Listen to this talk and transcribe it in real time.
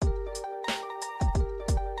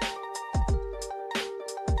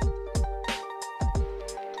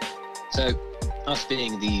So, us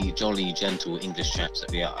being the jolly, gentle English chaps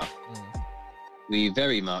that we are, we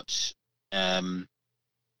very much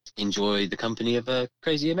enjoy the company of a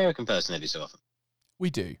crazy American person every so often. We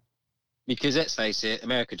do. Because let's face it,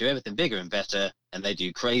 America do everything bigger and better, and they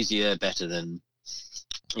do crazier, better than,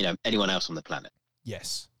 anyone else on the planet.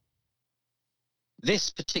 Yes. This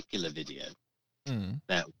particular video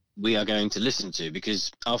that we are going to listen to,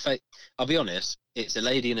 because I'll be honest, it's a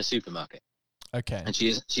lady in a supermarket. Okay. And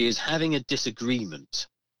she is having a disagreement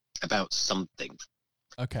about something.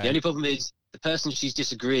 Okay. The only problem is the person she's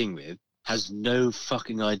disagreeing with has no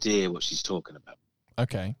fucking idea what she's talking about.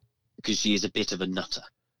 Okay. Because she is a bit of a nutter.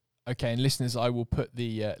 Okay, and listeners, I will put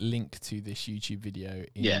the link to this YouTube video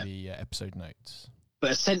in the episode notes.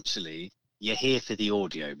 But essentially, you're here for the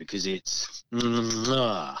audio because it's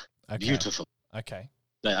beautiful. Okay.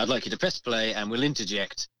 So I'd like you to press play and we'll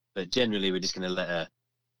interject, but generally we're just going to let her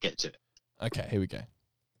get to it. Okay, here we go.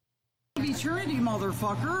 Eternity,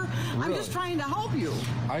 motherfucker. Really? I'm just trying to help you.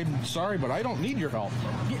 I'm sorry, but I don't need your help.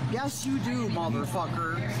 Yes, you do,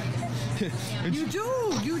 motherfucker. You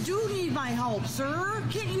do need my help, sir.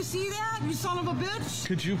 Can't you see that, you son of a bitch?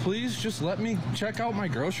 Could you please just let me check out my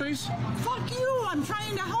groceries? Fuck you. I'm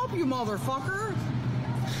trying to help you, motherfucker.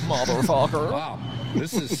 Motherfucker. Wow.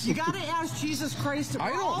 This is... You gotta ask Jesus Christ.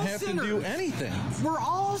 I don't have to do anything. We're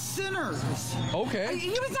all sinners. Okay.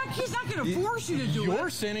 He's not gonna force you to do it. You're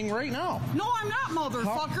sinning right now. No, I'm not,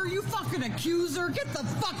 motherfucker. You fucking accuser. Get the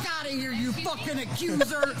fuck out of here, you fucking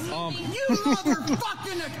accuser. You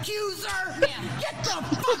motherfucking accuser. Get the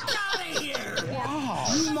fuck out of here. Wow.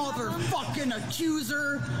 You motherfucking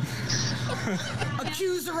accuser.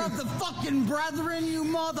 Accuser of the fucking brethren, you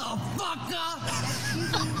motherfucker.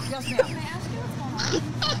 Yes, ma'am. Can I ask you what's going on?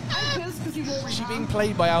 I'm pissed because you won't Is she being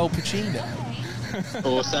played by Al Pacino?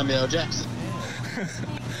 Or Samuel Jackson.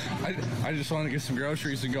 I just want to get some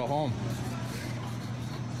groceries and go home.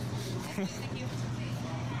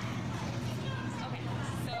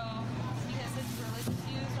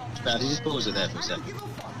 Just pause it there for a second.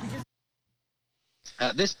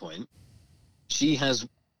 At this point, she has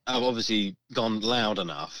obviously gone loud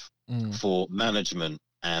enough for management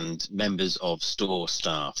and members of store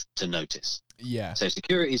staff to notice. Yeah. So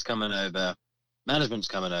security's coming over, management's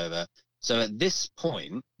coming over. So at this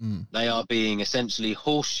point, they are being essentially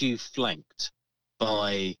horseshoe flanked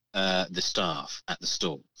by the staff at the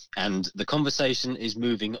store. And the conversation is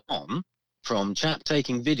moving on from chap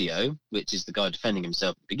taking video, which is the guy defending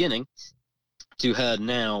himself at the beginning, to her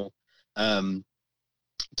now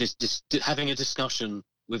just having a discussion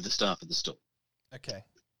with the staff at the store. Okay.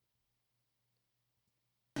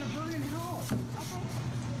 And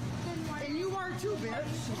you are too,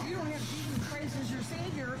 bitch. If you don't have Jesus Christ as your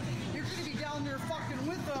savior, you're gonna be down there fucking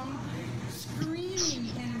with them, screaming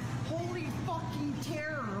in holy fucking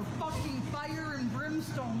terror, fucking fire and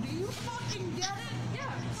brimstone. Do you fucking get it?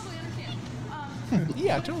 Yeah, totally understand.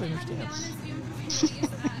 Yeah, I totally understand.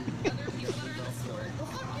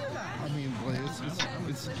 I mean,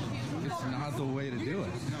 it's not the way to do it.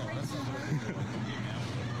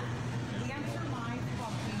 Answer my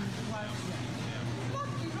fucking question. Fuck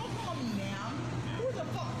you, don't call me ma'am. Who the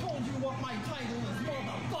fuck told you what my title is,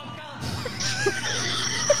 motherfucker?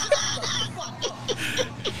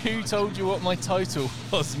 Who told you what my title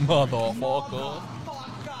was, motherfucker?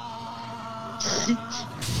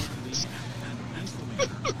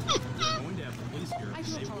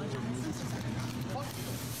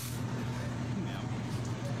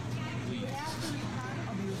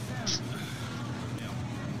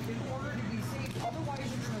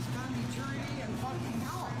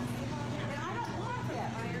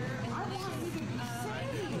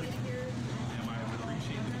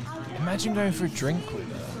 Imagine going for a drink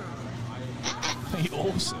with her. That'd be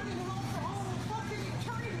awesome.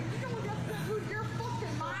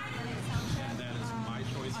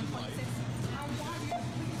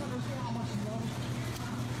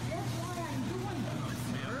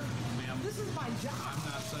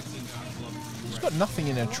 She's got nothing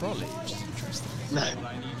in her trolley, which is interesting. No.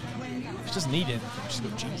 She doesn't need anything, she's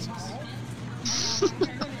got Jesus.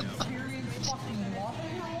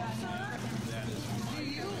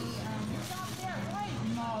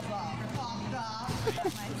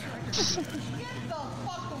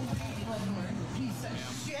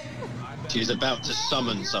 She's about to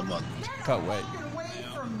summon someone. Can't wait.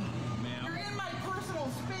 You're in my personal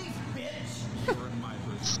space, bitch.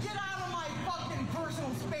 Get out of my fucking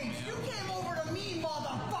personal space. You came over to me,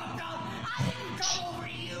 motherfucker. I didn't come over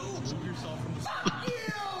to you. Fuck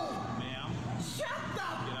you. Shut the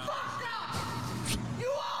fuck up. You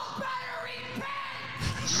all better repent.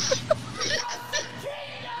 Because the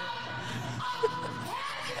kingdom of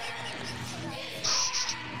heaven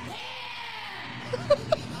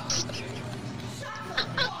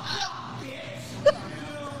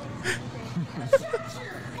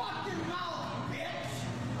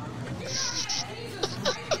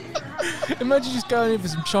imagine just going in for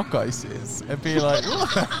some choc ices and being like, what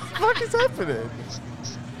the fuck is happening?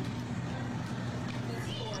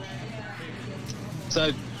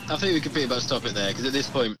 So I think we could pretty much stop it there, because at this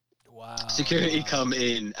point, security come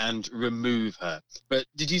in and remove her. But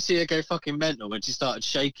did you see her go fucking mental when she started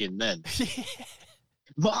shaking then?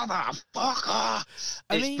 Motherfucker!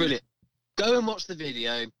 It's brilliant. Go and watch the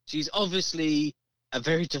video. She's obviously a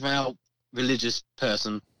very devout religious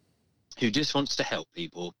person who just wants to help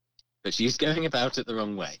people, but she's going about it the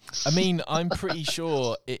wrong way. I mean, I'm pretty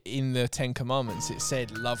sure in the 10 Commandments it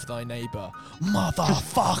said, love thy neighbour,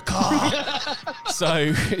 motherfucker.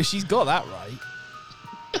 So she's got that right.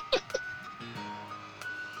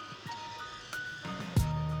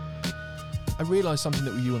 I realised something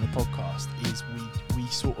that we do on the podcast is we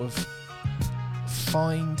sort of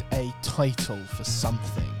find a title for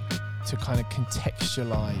something to kind of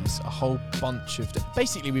contextualise a whole bunch of...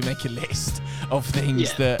 Basically, we make a list of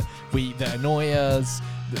things that annoy us,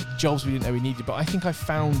 jobs we didn't know we needed. But I think I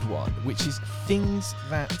found one, which is things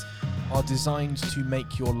that are designed to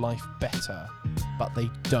make your life better, but they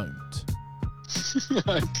don't.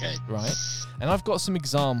 Okay. Right? And I've got some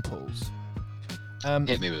examples.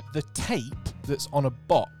 Hit me with the tape that's on a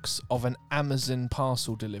box of an Amazon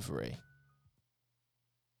parcel delivery.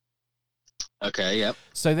 Okay, yep.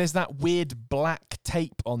 So there's that weird black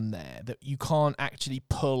tape on there that you can't actually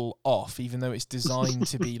pull off, even though it's designed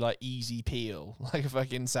to be like easy peel, like a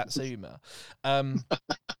fucking Satsuma.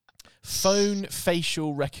 Phone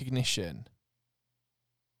facial recognition.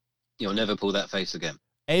 You'll never pull that face again.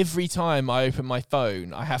 Every time I open my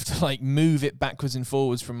phone, I have to like move it backwards and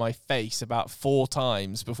forwards from my face about 4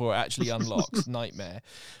 times before it actually unlocks. Nightmare.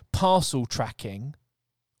 Parcel tracking.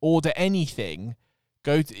 Order anything.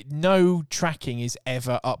 No tracking is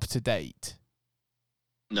ever up to date.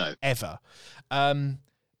 No. Ever.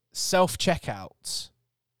 Self-checkouts.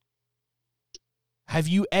 Have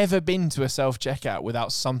you ever been to a self-checkout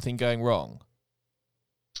without something going wrong?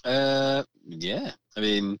 Yeah. I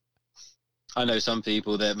mean, I know some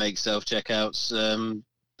people that make self-checkouts,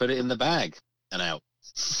 put it in the bag and out.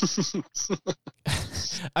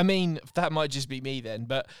 I mean, that might just be me then,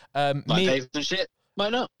 but... Might pay for some shit.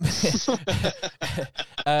 Might not.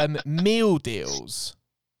 Meal deals.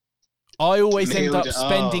 I always end up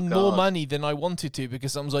spending more money than I wanted to,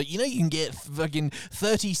 because I was like, you can get fucking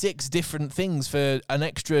 36 different things for an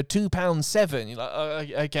extra £2.07. You're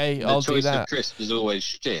like, okay, I'll do that. The choice of crisp is always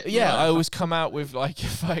shit. Yeah, I always come out with like a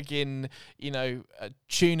fucking, a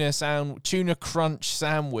tuna crunch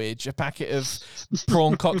sandwich, a packet of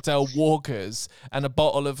prawn cocktail Walkers, and a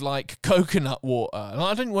bottle of like coconut water. And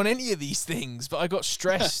I didn't want any of these things, but I got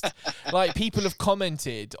stressed. Like, people have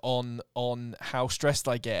commented on how stressed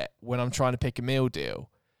I get when I'm trying to pick a meal deal,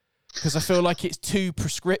 because I feel like it's too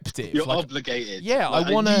prescriptive. You're obligated. Yeah, like,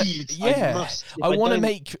 I want to. Yeah, I want to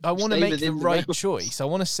make the right choice. I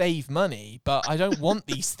want to save money, but I don't want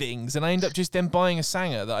these things, and I end up just then buying a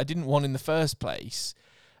Sanger that I didn't want in the first place.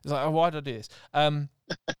 It's like, why did I do this?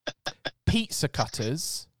 Pizza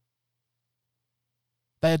cutters.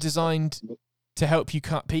 They are designed to help you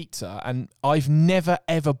cut pizza, and I've never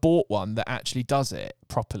ever bought one that actually does it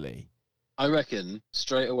properly. I reckon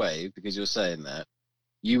straight away, because you're saying that,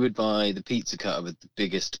 you would buy the pizza cutter with the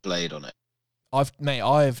biggest blade on it.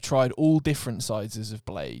 I've tried all different sizes of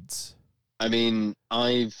blades. I mean,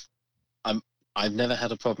 I've never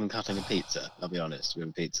had a problem cutting a pizza, I'll be honest, with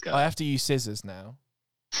a pizza cutter. I have to use scissors now.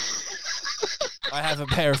 I have a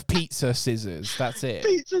pair of pizza scissors. That's it.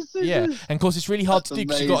 Pizza scissors. Yeah, and of course it's really hard to do,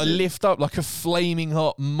 because you've got to lift up like a flaming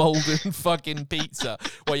hot molten fucking pizza,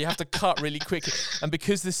 where you have to cut really quickly. And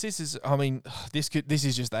because the scissors, I mean, this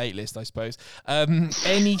is just the hate list, I suppose.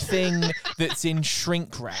 Anything that's in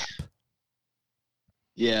shrink wrap.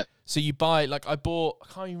 Yeah. So you buy, like, I can't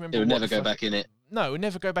even remember. It would never go back in it. No, it would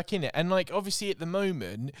never go back in it. And like, obviously at the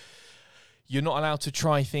moment, you're not allowed to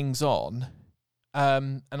try things on.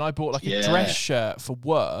 And I bought like a dress shirt for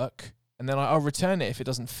work, and then I'll return it if it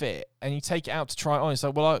doesn't fit. And you take it out to try it on. It's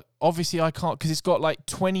like, well, obviously I can't, because it's got like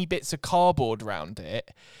 20 bits of cardboard around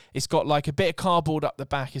it. It's got like a bit of cardboard up the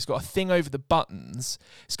back. It's got a thing over the buttons.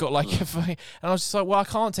 It's got like and I was just like, well, I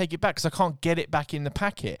can't take it back because I can't get it back in the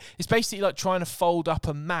packet. It's basically like trying to fold up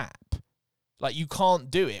a map. Like, you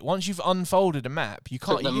can't do it. Once you've unfolded a map, you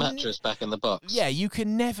can't... Put the mattress back in the box. Yeah, you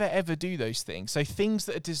can never, ever do those things. So things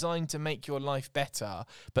that are designed to make your life better,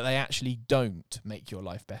 but they actually don't make your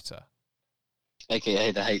life better.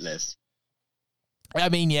 AKA the hate list. I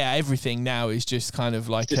mean, yeah, everything now is just kind of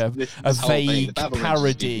like a vague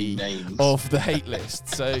parody of the hate list.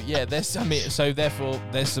 So, yeah, therefore,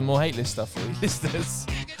 there's some more hate list stuff for you listeners.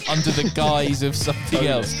 under the guise of something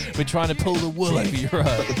else. We're trying to pull the wool over your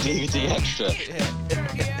eyes. Like a DVD extra.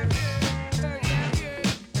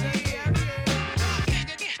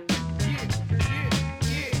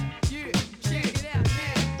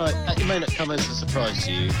 Right, it may not come as a surprise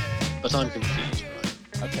to you, but I'm confused.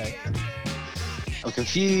 Right? Okay. I'm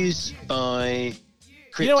confused by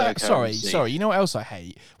cryptocurrency. You know what? Sorry. You know what else I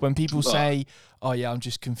hate? When people say, "Oh yeah, I'm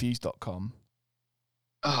just confused.com."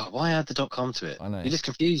 Oh, why add the .com to it? I know. You're just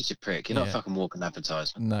confused, you prick. You're not a fucking walking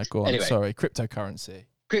advertisement. No, go on. Anyway. Sorry. Cryptocurrency.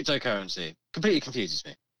 Cryptocurrency completely confuses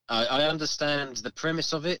me. I understand the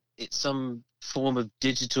premise of it. It's some form of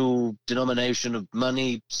digital denomination of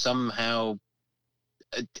money, somehow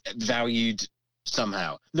valued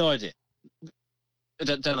somehow. No idea. I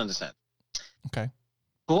don't understand. Okay.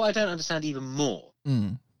 But what I don't understand even more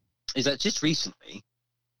is that just recently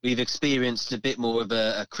we've experienced a bit more of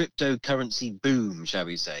a cryptocurrency boom, shall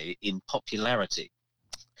we say, in popularity.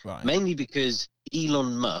 Right. Mainly because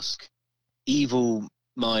Elon Musk, evil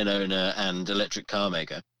mine owner and electric car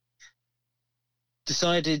maker,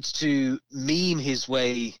 decided to meme his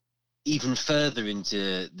way even further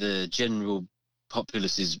into the general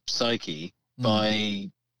populace's psyche by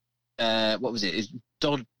what was it? It's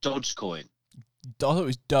Dogecoin. I thought it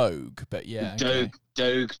was Doge, but yeah.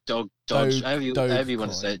 Dodge. However you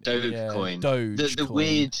want to say it. Dogecoin. The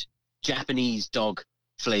weird Japanese dog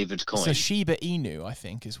flavored coin. It's a Shiba Inu, I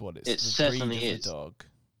think, is what it's. It certainly is. Dog.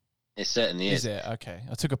 It certainly is. Is it? Okay.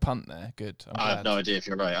 I took a punt there. Good. I have no idea if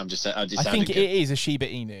you're right. I think it is a Shiba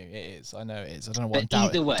Inu. It is. I know it is. I don't know what I'm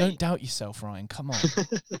doubting. Either way, don't doubt yourself, Ryan. Come on.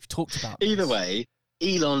 We've talked about this. Either way,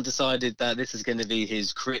 Elon decided that this is going to be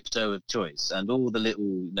his crypto of choice, and all the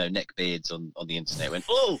little neckbeards on the internet went,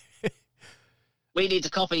 "Oh, we need to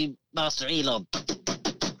copy Master Elon,"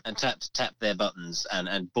 and tapped their buttons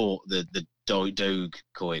and bought the Doge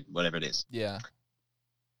coin, whatever it is. Yeah.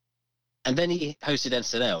 And then he hosted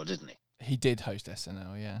SNL, didn't he? He did host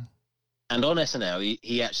SNL, yeah. And on SNL,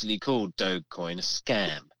 he actually called Dogecoin a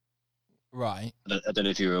scam. Right. I don't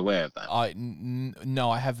know if you were aware of that.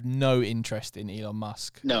 No, I have no interest in Elon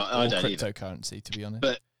Musk. No, I don't cryptocurrency, either. To be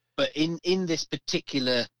honest. But in this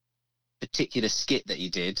particular skit that he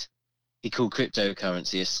did, he called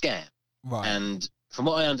cryptocurrency a scam. Right. And from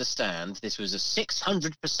what I understand, this was a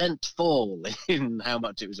 600% fall in how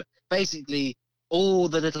much it was. Basically, all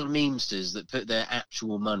the little memesters that put their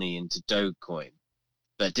actual money into Dogecoin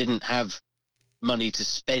but didn't have money to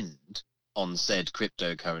spend on said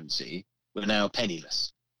cryptocurrency were now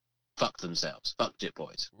penniless. Fuck themselves. Fuck it,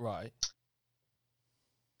 boys. Right.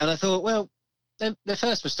 And I thought, well, their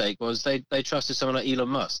first mistake was they trusted someone like Elon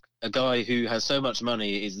Musk, a guy who has so much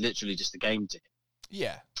money it is literally just a game to him.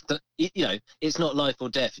 Yeah. But, it's not life or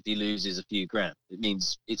death if he loses a few grand. It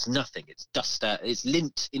means it's nothing. It's dust out. It's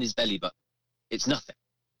lint in his belly button. It's nothing.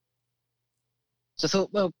 So I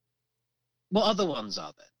thought, well, what other ones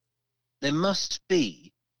are there? There must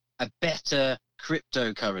be a better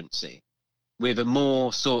cryptocurrency with a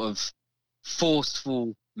more sort of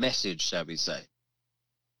forceful message, shall we say.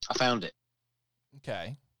 I found it.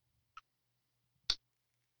 Okay.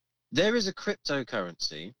 There is a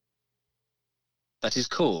cryptocurrency that is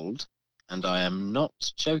called, and I am not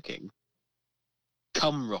joking,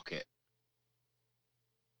 CumRocket.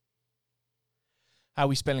 How are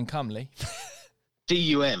we spelling Cumley?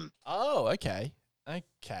 DUM. Oh, okay.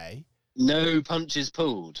 Okay. No punches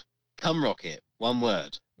pulled. CumRocket. One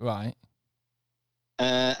word. Right.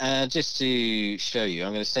 And just to show you,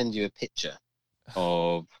 I'm going to send you a picture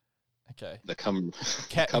of the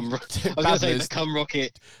CumRocket. I was going to say the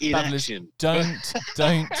CumRocket in action.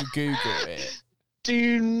 Don't Google it.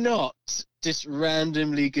 Do not just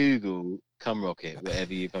randomly Google CumRocket,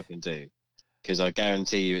 whatever you fucking do. Because I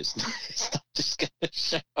guarantee you it's not just going to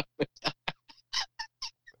show up with that.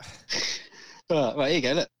 Right, here you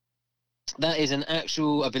go, look. That is an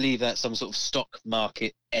actual, I believe that's some sort of stock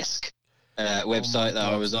market-esque website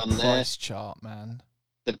that I was on there. The price chart, man.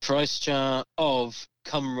 The price chart of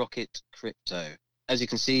CumRocket Crypto. As you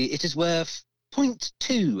can see, it is worth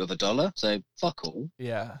 0.2 of a dollar, so fuck all.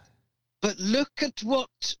 Yeah. But look at what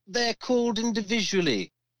they're called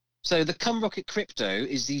individually. So the CumRocket Crypto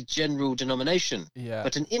is the general denomination. Yeah.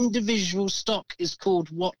 But an individual stock is called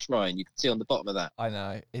what, Ryan? You can see on the bottom of that. I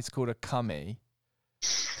know. It's called a cummy.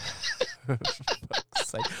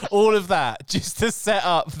 All of that just to set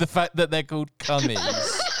up the fact that they're called cummies.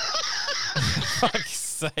 For fuck's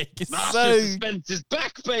sake. It's Master Suspense is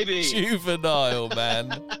back, baby! Juvenile,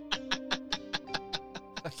 man.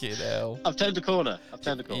 Fucking hell. I've turned a corner.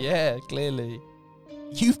 Yeah, clearly.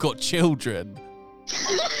 You've got children.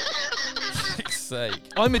 sake.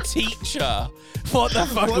 I'm a teacher. What the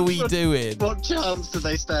fuck are we doing? What chance do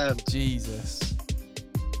they stand? Jesus.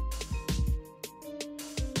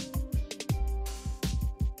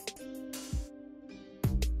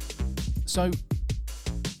 So,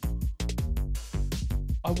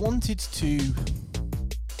 I wanted to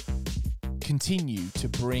continue to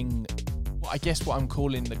bring, I guess what I'm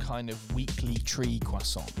calling the kind of weekly tree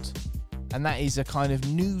croissant. And that is a kind of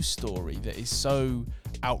news story that is so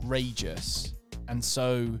outrageous and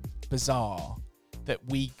so bizarre that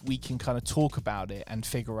we can kind of talk about it and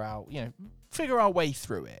figure our way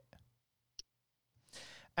through it.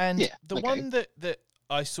 And the one that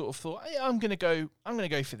I sort of thought, hey, I'm gonna go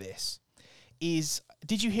for this is,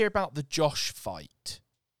 did you hear about the Josh fight?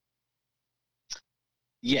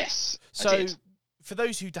 Yes. So for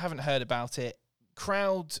those who haven't heard about it,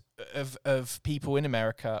 crowd of people in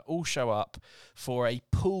America all show up for a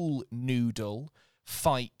pool noodle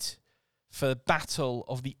fight for the battle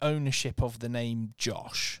of the ownership of the name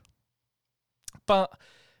Josh. But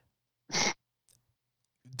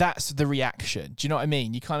that's the reaction. Do you know what I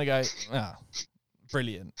mean? You kind of go,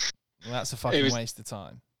 brilliant. Well, that's a fucking waste of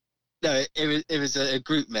time. No, it was a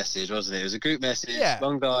group message, wasn't it? It was a group message. Yeah.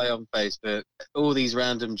 One guy on Facebook, all these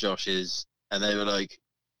random Joshes, and they were like,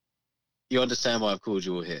 "You understand why I've called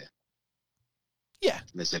you all here?" Yeah.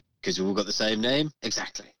 And they said, "Because we've all got the same name."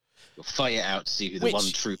 Exactly. We'll fight it out to see who the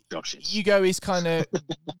one true Josh is. You go is kind of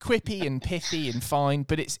quippy and pithy and fine,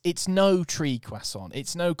 but it's no tree croissant.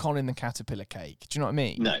 It's no Colin the Caterpillar cake. Do you know what I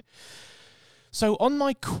mean? No. So on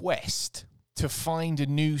my quest to find a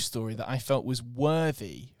news story that I felt was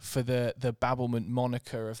worthy for the babblement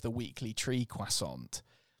moniker of the weekly tree croissant,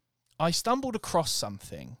 I stumbled across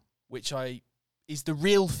something which is the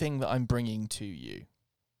real thing that I'm bringing to you.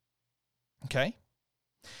 Okay?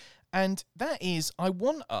 And that is, I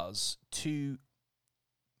want us to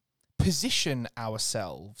position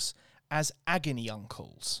ourselves as agony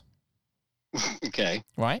uncles. Okay.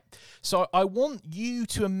 Right? So I want you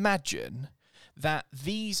to imagine that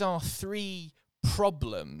these are three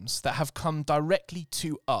problems that have come directly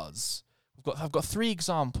to us. I've got three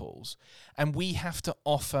examples, and we have to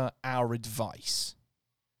offer our advice.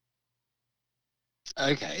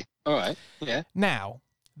 Okay. All right. Yeah. Now,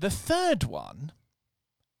 the third one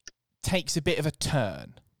takes a bit of a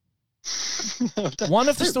turn. One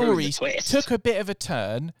of the stories took a bit of a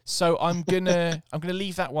turn, so I'm gonna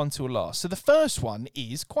leave that one till last. So the first one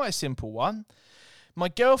is quite a simple one. My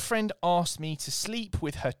girlfriend asked me to sleep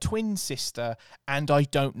with her twin sister, and I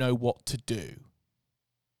don't know what to do.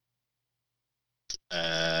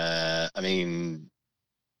 I mean,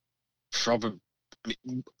 probably.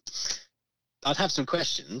 I'd have some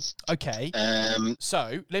questions. Okay.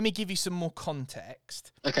 So let me give you some more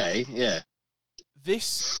context. Okay. Yeah.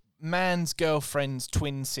 This man's girlfriend's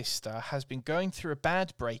twin sister has been going through a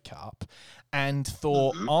bad breakup and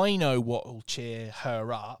thought, I know what will cheer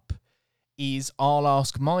her up is I'll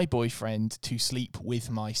ask my boyfriend to sleep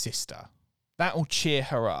with my sister. That will cheer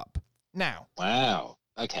her up. Now. Wow.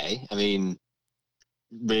 Okay. I mean,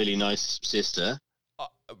 really nice sister.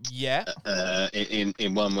 Yeah.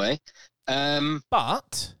 In one way.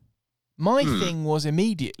 But my thing was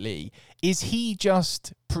immediately, is he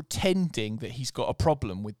just pretending that he's got a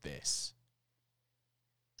problem with this?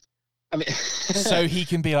 I mean, so he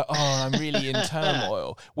can be like, oh, I'm really in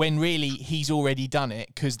turmoil, when really he's already done it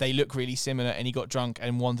because they look really similar and he got drunk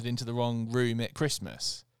and wandered into the wrong room at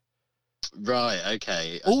Christmas. Right,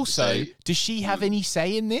 okay. Also, does she have any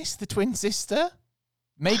say in this, the twin sister?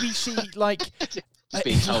 Maybe she, like,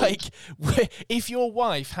 if your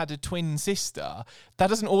wife had a twin sister, that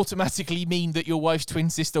doesn't automatically mean that your wife's twin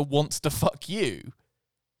sister wants to fuck you.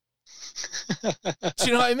 Do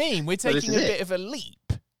you know what I mean? We're taking a bit of a leap.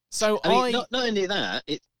 So I mean, not only that,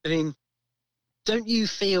 don't you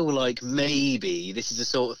feel like maybe this is the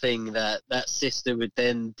sort of thing that sister would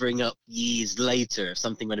then bring up years later if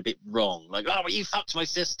something went a bit wrong? Like, oh, well, you fucked my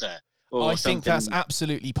sister. I think that's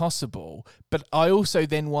absolutely possible. But I also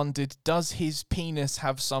then wondered, does his penis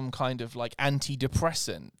have some kind of like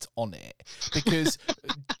antidepressant on it? Because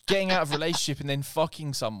getting out of a relationship and then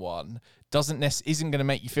fucking someone isn't going to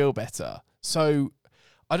make you feel better. So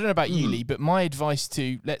I don't know about you, Lee, but my advice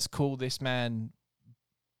to, let's call this man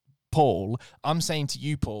Paul, I'm saying to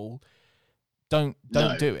you, Paul, don't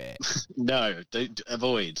do it. No, don't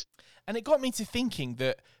avoid. And it got me to thinking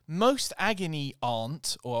that most agony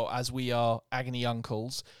aunt, or as we are, agony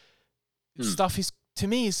uncles, stuff is, to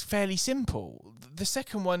me, is fairly simple. The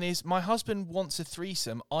second one is, my husband wants a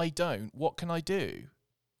threesome, I don't. What can I do?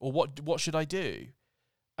 Or what should I do?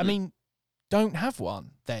 I mean, don't have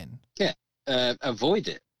one then. Yeah, avoid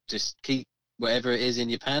it. Just keep whatever it is in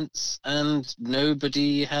your pants, and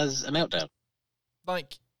nobody has a meltdown.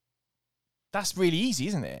 Like, that's really easy,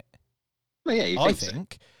 isn't it? Well, yeah, I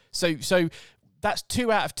think. So that's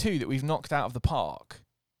 2 out of 2 that we've knocked out of the park.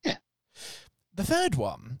 Yeah. The third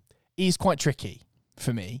one is quite tricky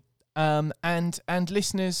for me. And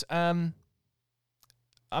listeners, I'm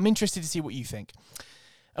interested to see what you think.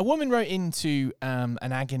 A woman wrote into an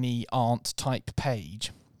agony aunt type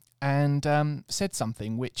page and said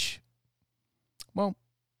something which, well,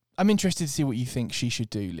 I'm interested to see what you think she should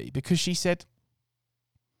do, Lee, because she said,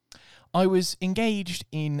 I was engaged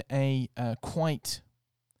in a quite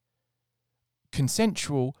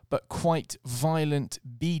consensual but quite violent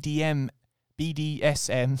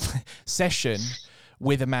BDSM session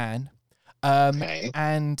with a man,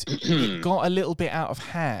 and it got a little bit out of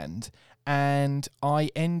hand, and I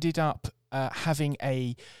ended up having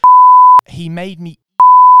a... He made me...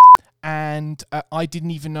 and I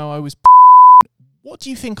didn't even know I was... What do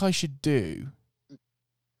you think I should do?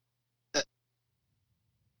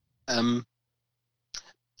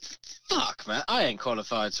 Fuck, man. I ain't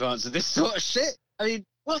qualified to answer this sort of shit. I mean,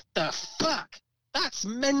 what the fuck? That's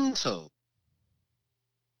mental.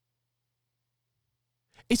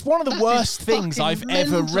 It's one of the worst things I've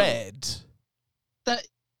ever read.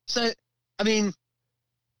 So, I mean...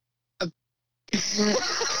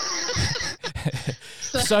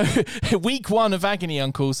 So, week 1 of Agony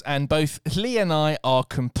Uncles, and both Lee and I are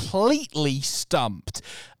completely stumped.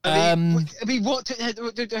 I mean, what?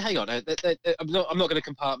 Hang on. I'm not going to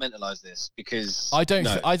compartmentalize this because I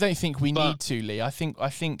don't think we need to, Lee. I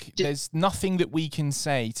think there's nothing that we can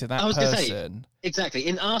say to that person. Exactly.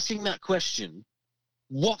 In asking that question,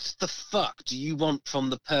 what the fuck do you want from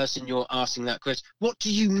the person you're asking that question? What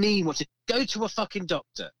do you mean? Go to a fucking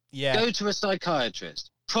doctor. Yeah. Go to a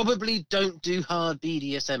psychiatrist. Probably don't do hard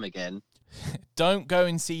BDSM again. Don't go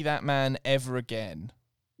and see that man ever again.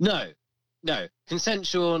 No.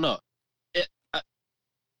 Consensual or not.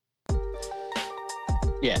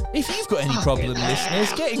 Yeah. If you've got any problem,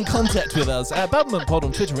 listeners, get in contact with us at BadmomentPod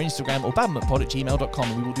on Twitter or Instagram, or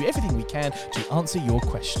badmomentpod@gmail.com, and we will do everything we can to answer your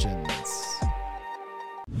questions.